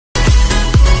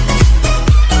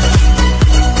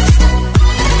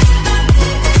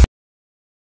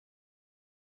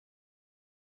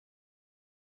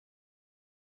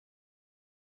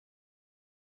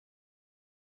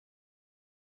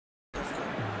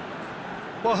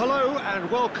Well, hello and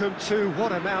welcome to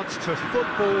what amounts to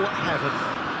football heaven.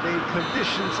 The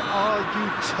conditions are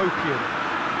utopian.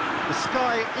 The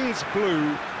sky is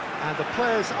blue and the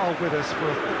players are with us for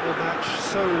a football match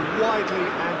so widely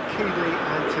and keenly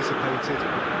anticipated.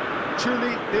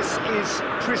 Truly, this is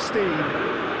pristine,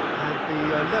 and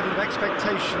the level of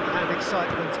expectation and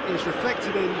excitement is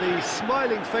reflected in the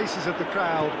smiling faces of the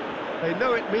crowd. They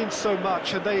know it means so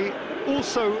much, and they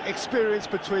also experience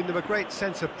between them a great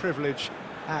sense of privilege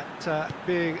at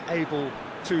being able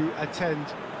to attend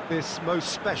this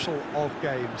most special of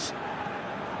games.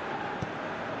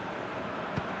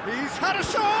 He's had a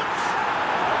shot!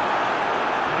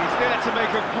 And he's there to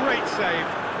make a great save.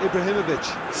 Ibrahimovic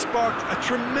sparked a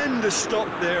tremendous stop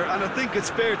there, and I think it's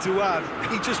fair to add,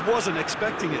 he just wasn't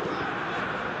expecting it.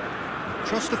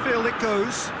 Across the field it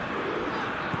goes.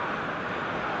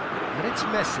 And it's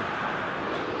Messi.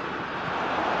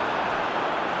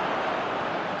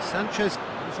 Sanchez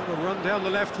is on a run down the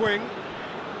left wing.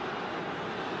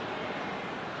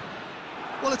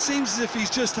 Well, it seems as if he's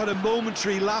just had a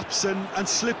momentary lapse and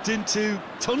slipped into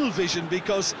tunnel vision,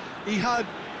 because he had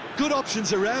good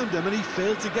options around him and he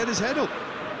failed to get his head up.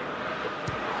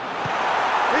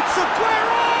 It's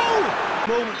Aguero!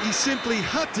 Moment he simply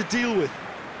had to deal with.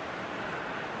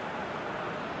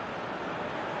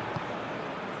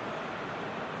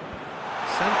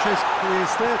 Sanchez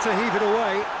is there to heave it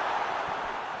away.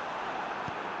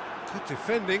 Good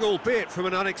defending, albeit from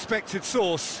an unexpected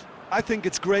source. I think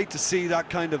it's great to see that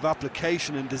kind of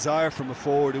application and desire from a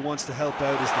forward who wants to help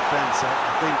out his defence. I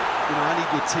think, you know, any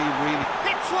good team really...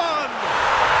 Hits one!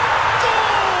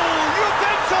 Goal!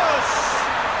 Juventus!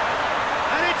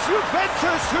 And it's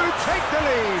Juventus who take the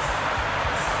lead.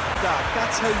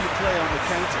 That's how you play on the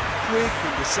counter. Quick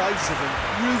and decisive and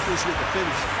ruthless with the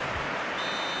finish.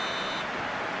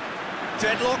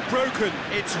 Deadlock broken,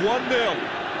 it's 1-0.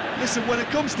 Listen, when it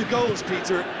comes to goals,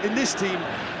 Peter, in this team,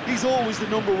 he's always the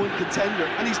 #1 contender,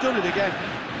 and he's done it again.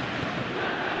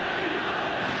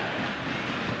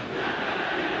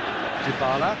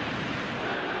 Dybala.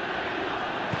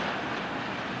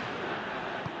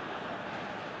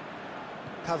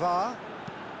 Pavard.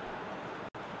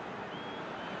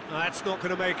 That's not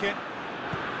going to make it.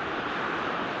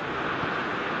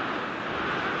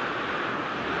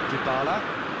 Dybala.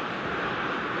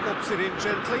 Lobs it in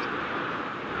gently.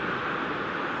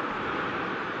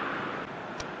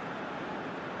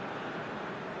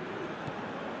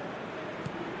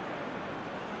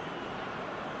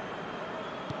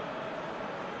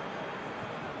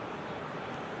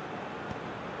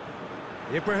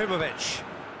 Ibrahimovic.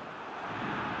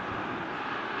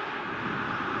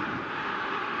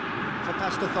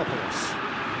 Papastathopoulos.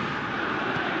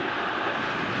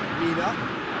 Mina.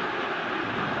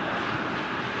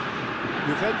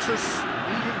 Juventus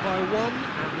leading by 1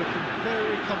 and looking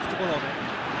very comfortable on it.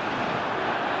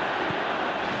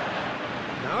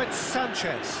 Now it's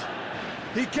Sanchez.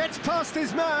 He gets past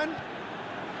his man.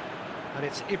 And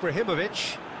it's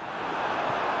Ibrahimovic.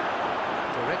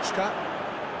 Goretzka.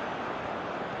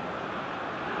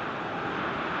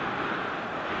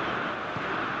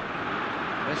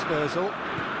 Özil.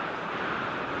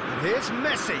 And here's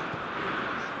Messi.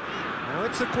 Now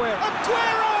it's Aguero.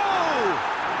 Aguero!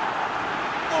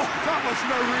 Oh, that was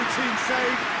no routine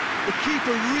save. The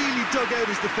keeper really dug out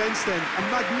his defence then. A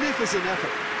magnificent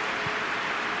effort.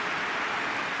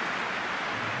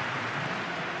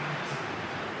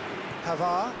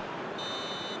 Pavard.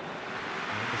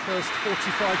 And the first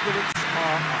 45 minutes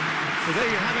are up. So there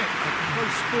you have it, a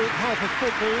close-fought half of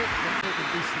football. A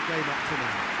decent game up to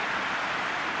now.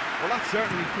 Well, that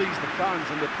certainly pleased the fans,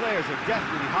 and the players are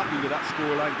definitely happy with that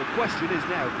scoreline. The question is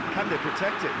now, can they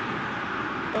protect it?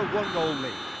 A 1-goal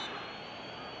lead.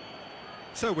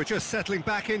 So we're just settling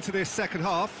back into this second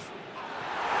half.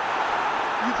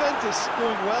 Juventus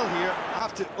going well here,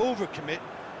 have to overcommit,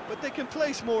 but they can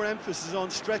place more emphasis on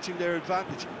stretching their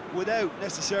advantage without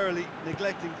necessarily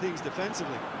neglecting things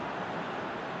defensively.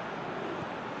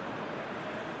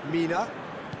 Mina.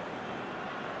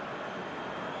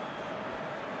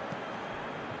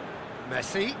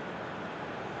 Messi.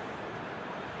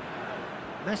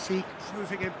 Messi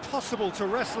proving impossible to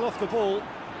wrestle off the ball.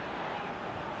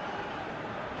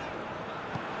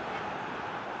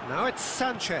 Now it's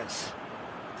Sanchez.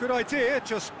 Good idea,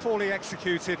 just poorly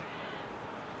executed.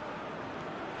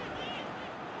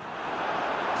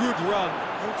 Good run,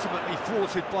 ultimately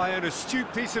thwarted by an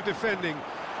astute piece of defending.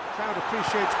 Crowd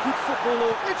appreciates good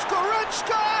football. It's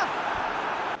Goretzka!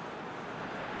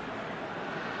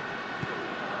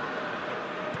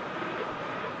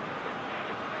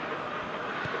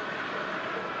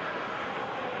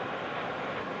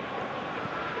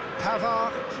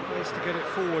 Pavard tries to get it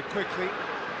forward quickly.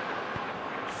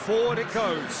 Forward it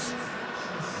goes.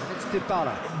 And it's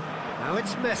Dybala. Now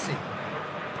it's Messi.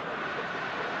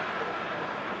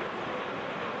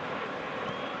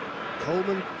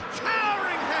 Coleman.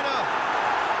 Towering header!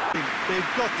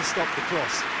 They've got to stop the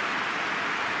cross.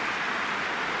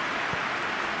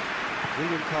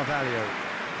 William Carvalho.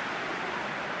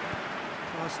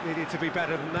 Pass needed to be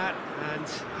better than that, and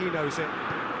he knows it.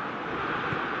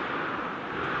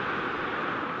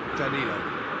 Danilo.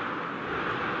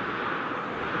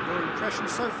 Your impression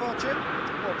so far, Jim?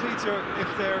 Well, Peter,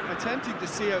 if they're attempting to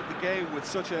see out the game with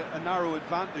such a narrow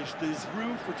advantage, there's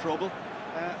room for trouble.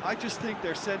 I just think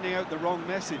they're sending out the wrong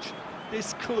message.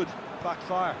 This could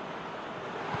backfire.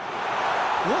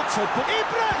 What a...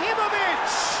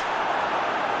 Ibrahimovic!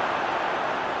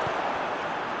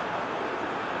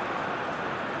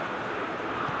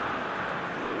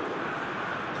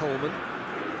 Coleman.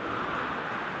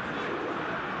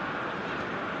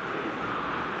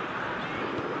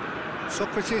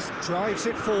 Socrates drives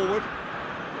it forward.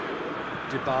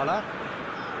 Dybala.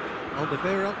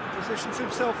 Alderweireld positions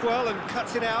himself well and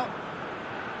cuts it out.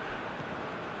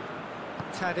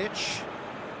 Tadic.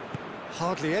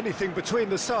 Hardly anything between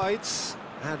the sides,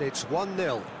 and it's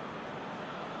 1-0.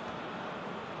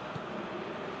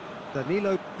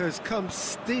 Danilo has come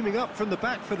steaming up from the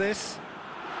back for this.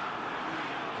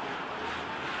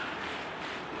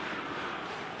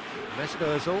 Mesut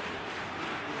Ozil.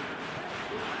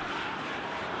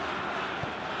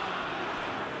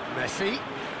 Messi.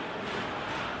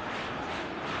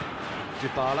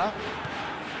 Dybala.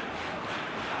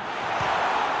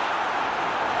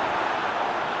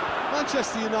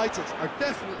 Manchester United are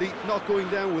definitely not going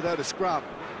down without a scrap.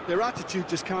 Their attitude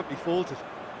just can't be faulted.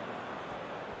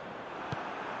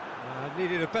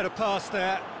 Needed a better pass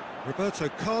there. Roberto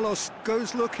Carlos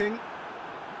goes looking.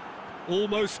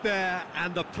 Almost there,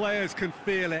 and the players can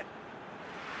feel it.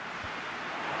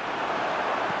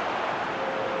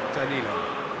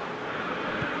 Danilo.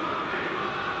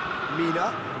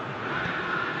 Mina.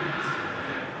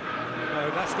 No,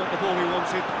 that's not the ball he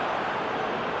wanted.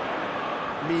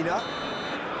 Mina.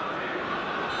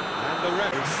 And the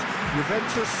refs.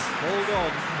 Juventus hold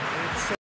on.